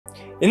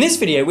In this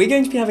video, we're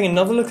going to be having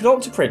another look at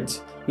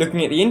OctoPrint,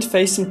 looking at the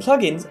interface and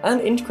plugins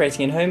and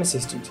integrating in Home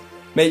Assistant.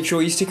 Make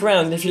sure you stick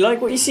around, and if you like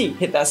what you see,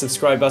 hit that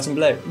subscribe button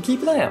below and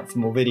keep an eye out for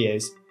more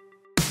videos.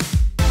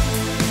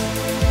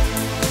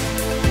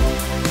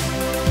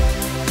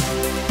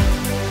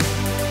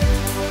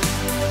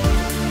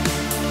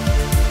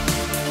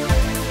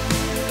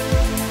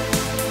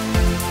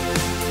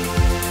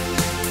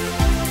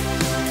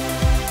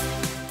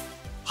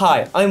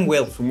 Hi, I'm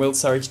Will from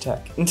Surridge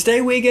Tech, and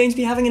today we're going to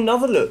be having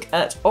another look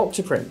at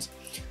OctoPrint.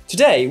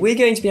 Today we're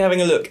going to be having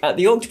a look at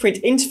the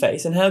OctoPrint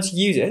interface and how to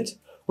use it.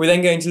 We're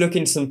then going to look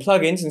into some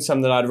plugins and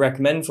some that I'd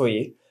recommend for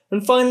you,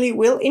 and finally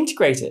we'll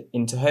integrate it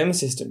into Home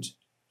Assistant.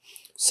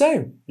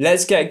 So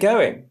let's get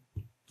going.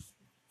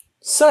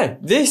 So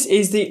this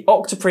is the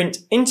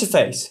OctoPrint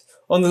interface.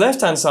 On the left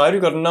hand side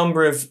we've got a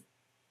number of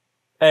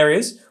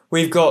areas.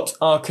 We've got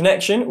our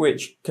connection,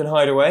 which can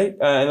hide away,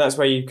 and that's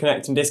where you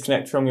connect and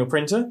disconnect from your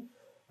printer.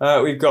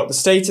 We've got the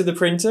state of the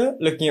printer,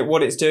 looking at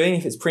what it's doing,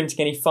 if it's printing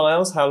any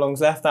files, how long's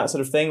left, that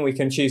sort of thing. We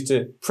can choose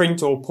to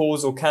print or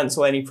pause or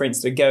cancel any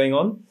prints that are going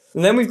on.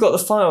 And then we've got the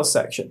files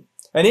section.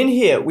 And in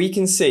here, we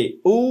can see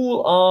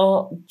all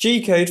our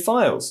G-code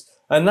files.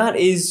 And that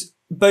is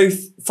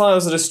both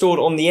files that are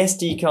stored on the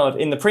SD card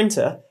in the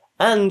printer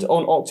and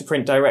on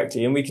OctoPrint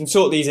directly. And we can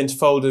sort these into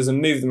folders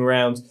and move them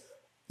around,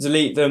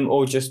 delete them,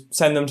 or just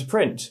send them to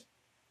print.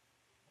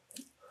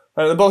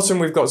 And at the bottom,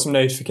 we've got some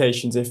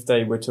notifications if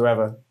they were to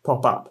ever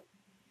pop up.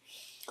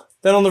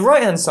 Then on the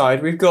right-hand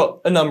side, we've got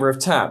a number of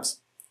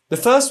tabs. The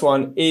first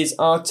one is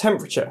our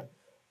temperature.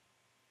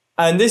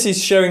 And this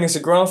is showing us a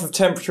graph of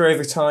temperature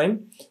over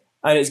time.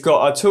 And it's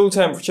got our tool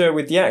temperature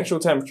with the actual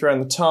temperature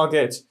and the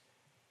target.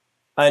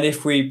 And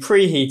if we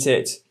preheat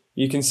it,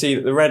 you can see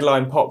that the red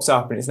line pops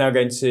up and it's now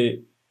going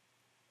to,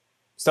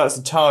 so that's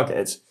the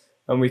target.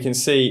 And we can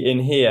see in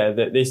here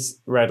that this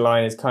red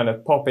line is kind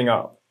of popping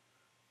up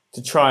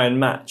to try and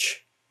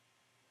match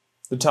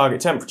the target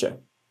temperature.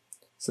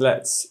 So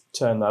let's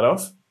turn that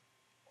off.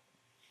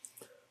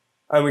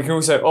 And we can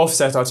also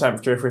offset our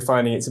temperature if we're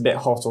finding it's a bit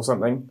hot or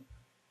something.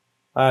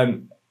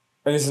 And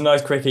this is a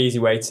nice, quick, easy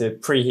way to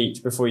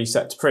preheat before you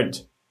set to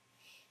print.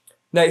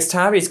 Next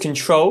tab is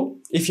control.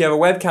 If you have a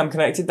webcam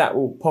connected, that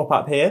will pop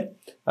up here.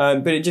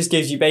 But it just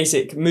gives you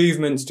basic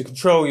movements to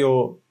control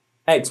your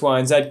X, Y,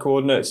 and Z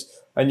coordinates.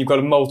 And you've got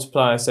a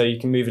multiplier so you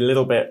can move a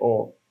little bit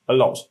or a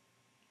lot.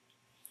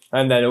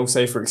 And then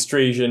also for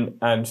extrusion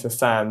and for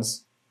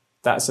fans,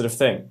 that sort of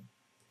thing.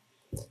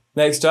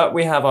 Next up,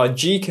 we have our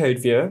G-code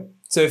viewer.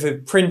 So if a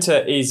printer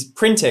is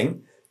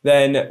printing,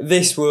 then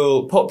this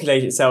will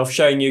populate itself,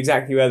 showing you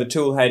exactly where the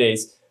tool head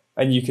is,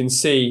 and you can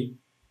see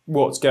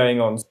what's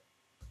going on.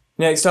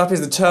 Next up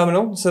is the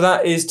terminal. So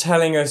that is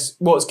telling us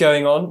what's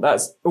going on.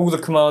 That's all the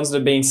commands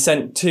that are being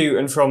sent to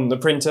and from the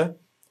printer.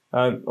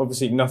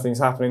 Obviously nothing's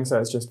happening,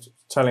 so it's just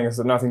telling us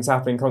that nothing's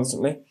happening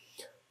constantly.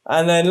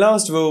 And then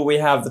last of all, we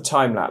have the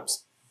time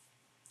lapse.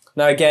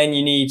 Now again,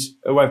 you need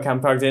a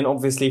webcam plugged in,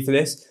 obviously, for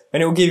this,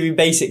 and it will give you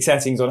basic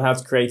settings on how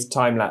to create a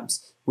time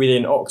lapse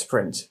within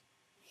OctoPrint.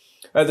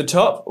 At the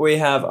top, we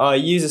have our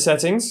user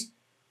settings,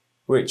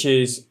 which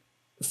is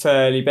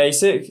fairly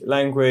basic,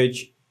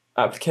 language,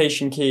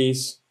 application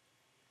keys,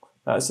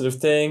 that sort of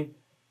thing.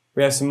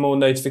 We have some more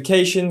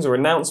notifications or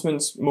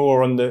announcements,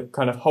 more on the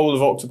kind of whole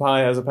of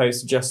Octopi as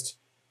opposed to just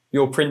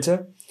your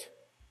printer.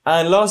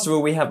 And last of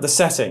all, we have the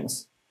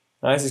settings.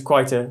 Now, this is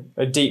quite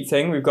a deep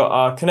thing. We've got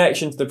our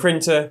connection to the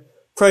printer,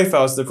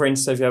 profiles to the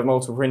printer, so if you have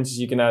multiple printers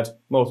you can add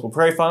multiple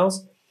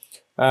profiles,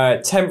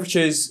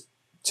 temperatures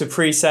to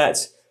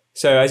preset,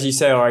 so as you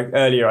said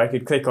earlier, I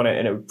could click on it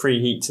and it would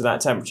preheat to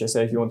that temperature,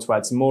 so if you want to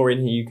add some more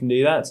in here you can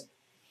do that.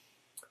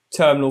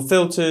 Terminal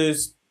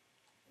filters,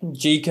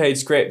 G-code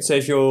script, so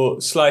if you're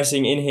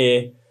slicing in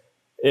here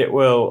it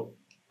will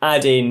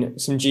add in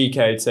some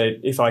G-code, so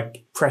if I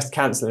pressed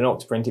cancel in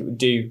OctoPrint it would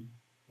do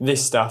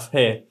this stuff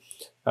here.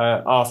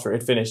 After it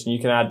had finished, and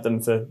you can add them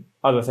for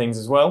other things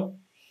as well.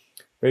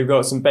 We've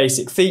got some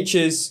basic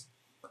features,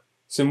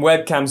 some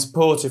webcam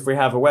support if we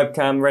have a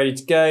webcam ready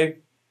to go,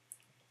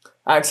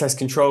 access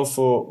control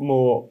for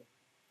more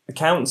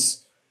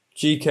accounts,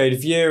 G-code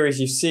viewer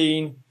as you've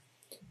seen,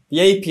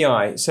 the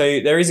API. So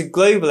there is a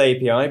global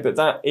API, but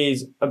that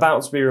is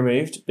about to be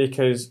removed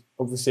because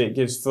obviously it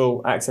gives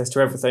full access to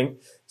everything.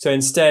 So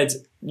instead,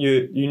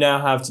 you now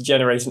have to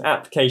generate an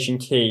application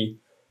key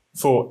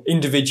for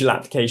individual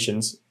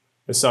applications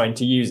assigned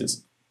to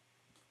users.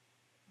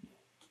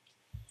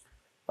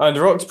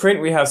 Under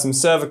OctoPrint, we have some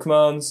server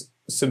commands,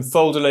 some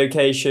folder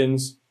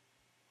locations.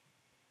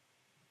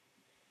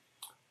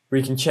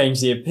 We can change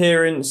the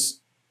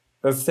appearance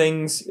of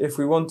things if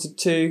we wanted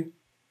to.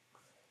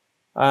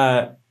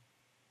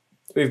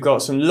 We've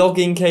got some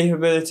logging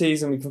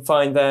capabilities and we can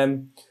find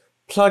them.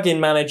 Plugin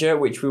manager,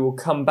 which we will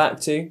come back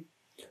to.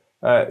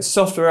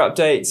 Software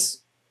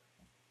updates.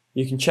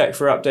 You can check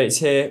for updates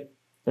here,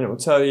 and it will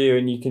tell you,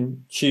 and you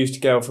can choose to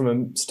go from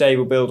a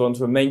stable build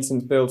onto a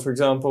maintenance build, for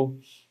example.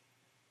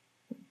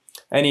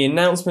 Any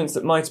announcements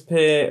that might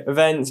appear,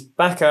 events,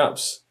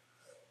 backups,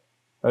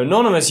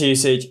 anonymous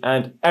usage,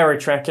 and error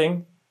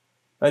tracking.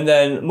 And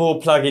then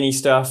more plugin-y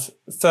stuff,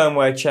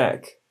 firmware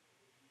check,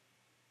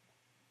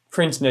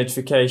 printer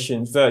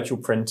notifications, virtual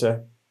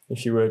printer,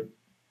 if you were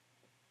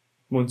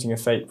wanting a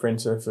fake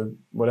printer for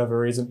whatever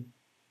reason.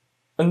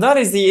 And that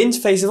is the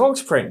interface of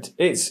OctoPrint.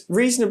 It's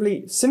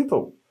reasonably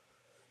simple.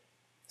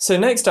 So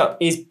next up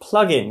is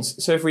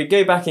plugins. So if we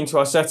go back into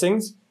our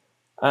settings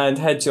and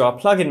head to our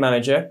plugin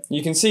manager,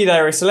 you can see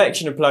there are a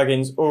selection of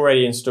plugins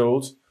already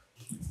installed.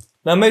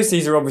 Now most of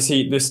these are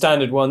obviously the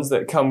standard ones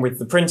that come with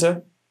the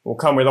printer, or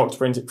come with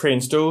OctoPrint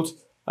pre-installed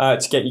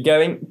to get you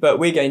going, but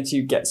we're going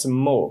to get some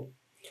more.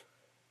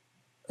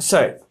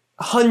 So,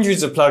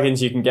 hundreds of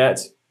plugins you can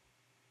get,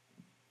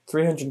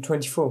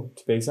 324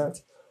 to be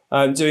exact,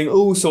 doing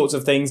all sorts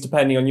of things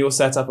depending on your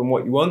setup and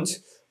what you want.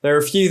 There are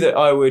a few that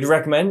I would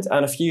recommend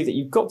and a few that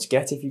you've got to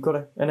get if you've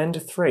got an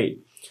Ender 3.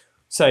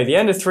 So the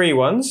Ender 3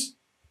 ones,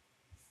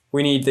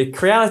 we need the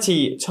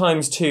Creality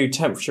 ×2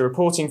 temperature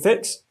reporting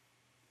fix,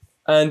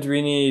 and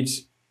we need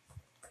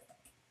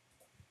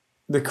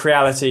the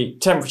Creality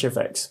temperature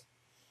fix.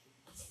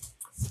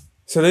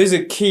 So those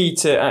are key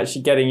to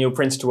actually getting your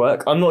printer to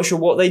work. I'm not sure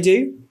what they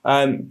do,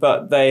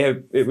 but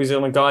it was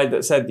on a guide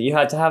that said that you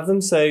had to have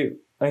them, so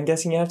I'm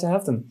guessing you have to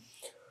have them.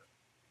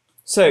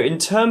 So in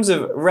terms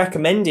of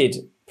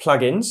recommended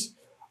plugins,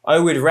 I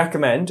would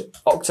recommend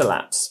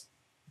Octolapse.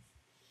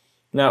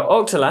 Now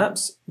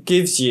Octolapse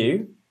gives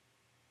you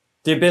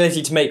the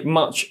ability to make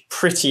much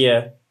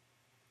prettier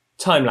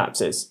time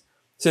lapses.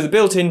 So the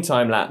built-in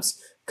time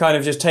lapse kind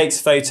of just takes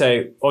a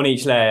photo on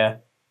each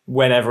layer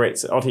whenever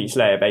it's on each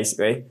layer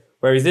basically.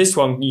 Whereas this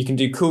one, you can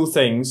do cool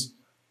things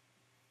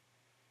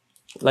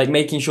like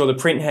making sure the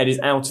print head is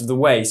out of the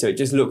way so it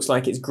just looks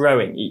like it's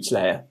growing each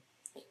layer.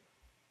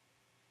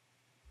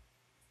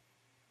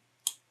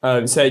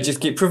 So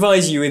it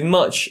provides you with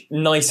much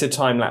nicer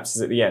time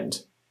lapses at the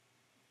end.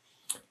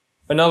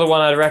 Another one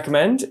I'd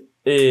recommend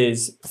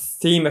is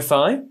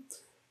Themify.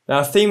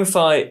 Now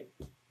Themify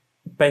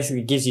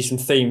basically gives you some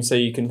themes so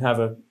you can have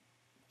a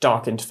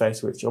dark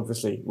interface, which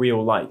obviously we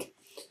all like.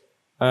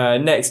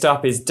 Next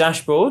up is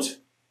Dashboard.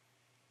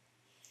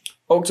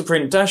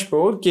 OctoPrint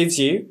Dashboard gives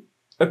you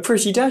a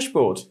pretty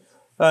dashboard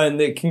and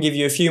it can give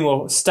you a few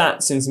more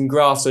stats and some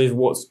graphs of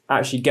what's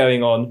actually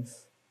going on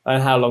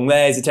and how long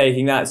layers are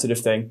taking, that sort of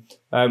thing,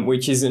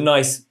 which is a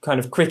nice kind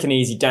of quick and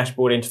easy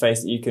dashboard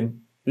interface that you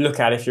can look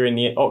at if you're in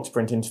the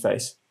OctoPrint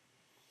interface.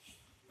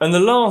 And the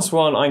last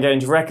one I'm going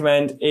to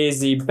recommend is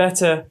the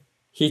Better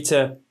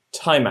Heater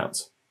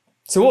Timeout.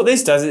 So what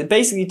this does is it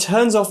basically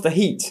turns off the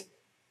heat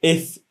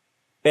if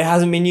it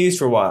hasn't been used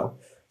for a while.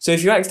 So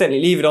if you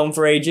accidentally leave it on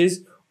for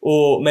ages,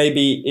 or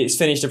maybe it's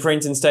finished a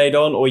print and stayed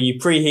on, or you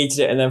preheated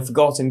it and then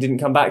forgot and didn't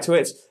come back to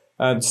it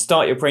to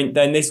start your print,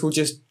 then this will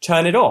just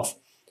turn it off.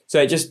 So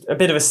it's just a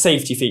bit of a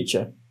safety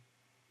feature.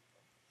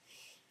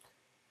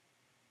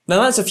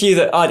 Now that's a few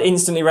that I'd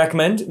instantly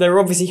recommend. There are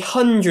obviously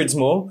hundreds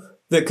more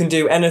that can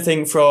do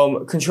anything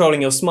from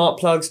controlling your smart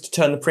plugs to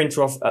turn the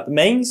printer off at the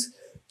mains,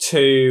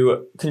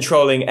 to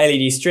controlling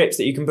LED strips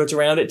that you can put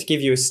around it to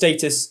give you a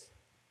status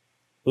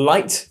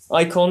light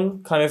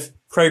icon kind of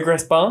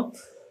progress bar.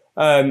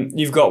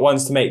 You've got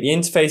ones to make the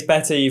interface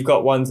better. You've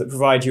got ones that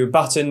provide you a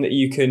button that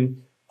you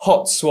can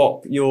hot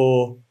swap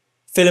your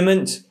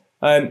filament.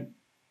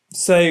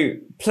 So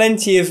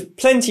plenty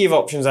of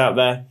options out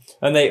there,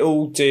 and they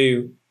all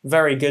do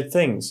very good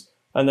things,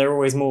 and there are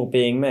always more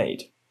being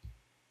made.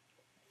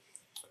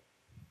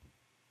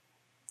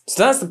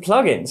 So that's the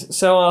plugins.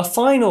 So our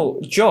final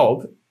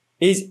job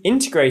is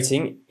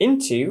integrating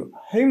into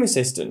Home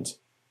Assistant.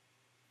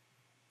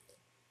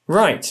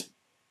 Right.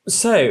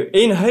 So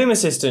in Home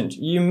Assistant,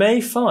 you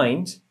may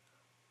find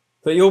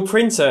that your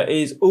printer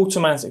is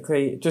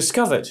automatically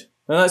discovered.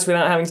 And that's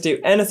without having to do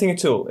anything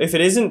at all. If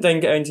it isn't, then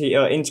go into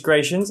your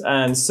integrations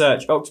and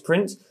search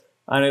OctoPrint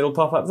and it'll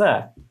pop up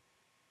there.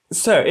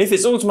 So if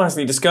it's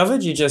automatically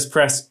discovered, you just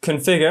press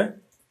Configure,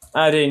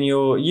 add in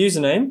your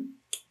username,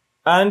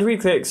 and we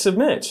click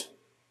Submit.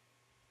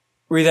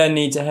 We then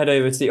need to head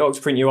over to the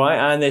OctoPrint UI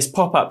and this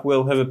pop-up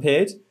will have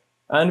appeared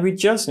and we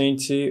just need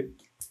to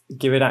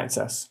give it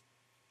access.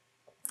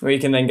 We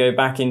can then go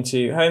back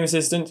into Home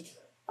Assistant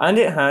and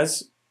it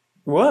has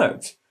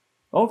worked.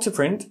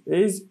 OctoPrint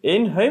is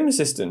in Home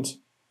Assistant.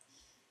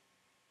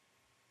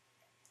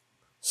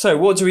 So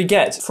what do we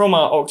get from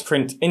our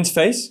OctoPrint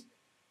interface?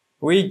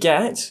 We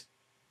get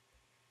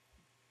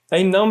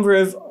a number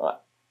of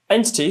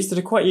entities that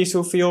are quite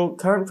useful for your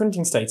current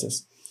printing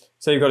status.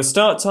 So you've got a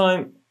start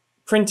time,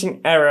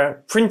 printing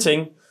error,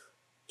 printing,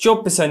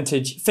 job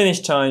percentage, finish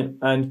time,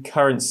 and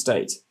current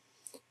state.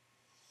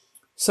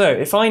 So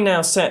if I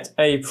now set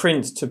a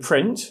print to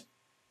print,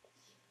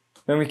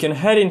 then we can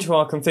head into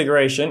our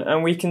configuration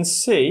and we can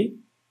see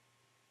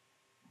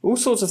all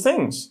sorts of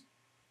things.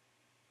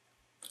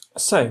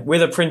 So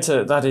with a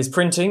printer that is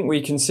printing,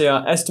 we can see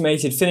our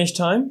estimated finish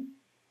time,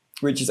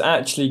 which is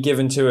actually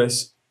given to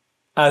us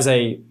as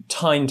a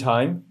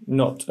time,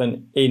 not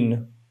an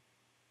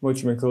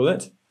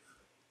whatchamacallit.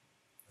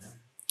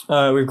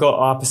 We've got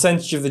our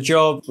percentage of the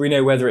job. We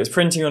know whether it's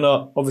printing or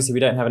not. Obviously we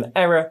don't have an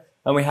error,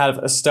 and we have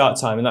a start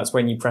time, and that's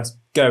when you press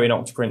go in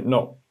OctoPrint,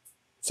 not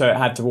So it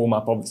had to warm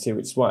up, obviously,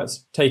 which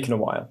was taken a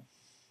while.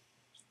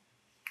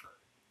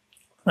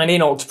 And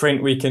in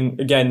OctoPrint, we can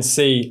again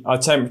see our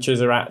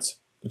temperatures are at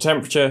the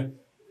temperature,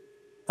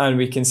 and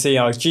we can see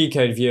our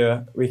G-code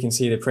viewer, we can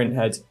see the print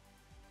head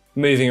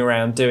moving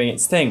around doing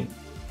its thing.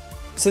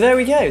 So there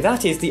we go,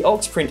 that is the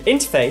OctoPrint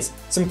interface,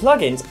 some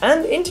plugins,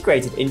 and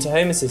integrated into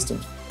Home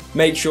Assistant.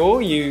 Make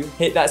sure you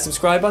hit that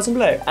subscribe button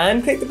below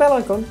and click the bell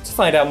icon to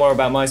find out more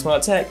about My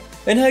Smart Tech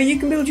and how you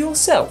can build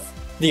yourself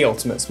the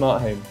ultimate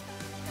smart home.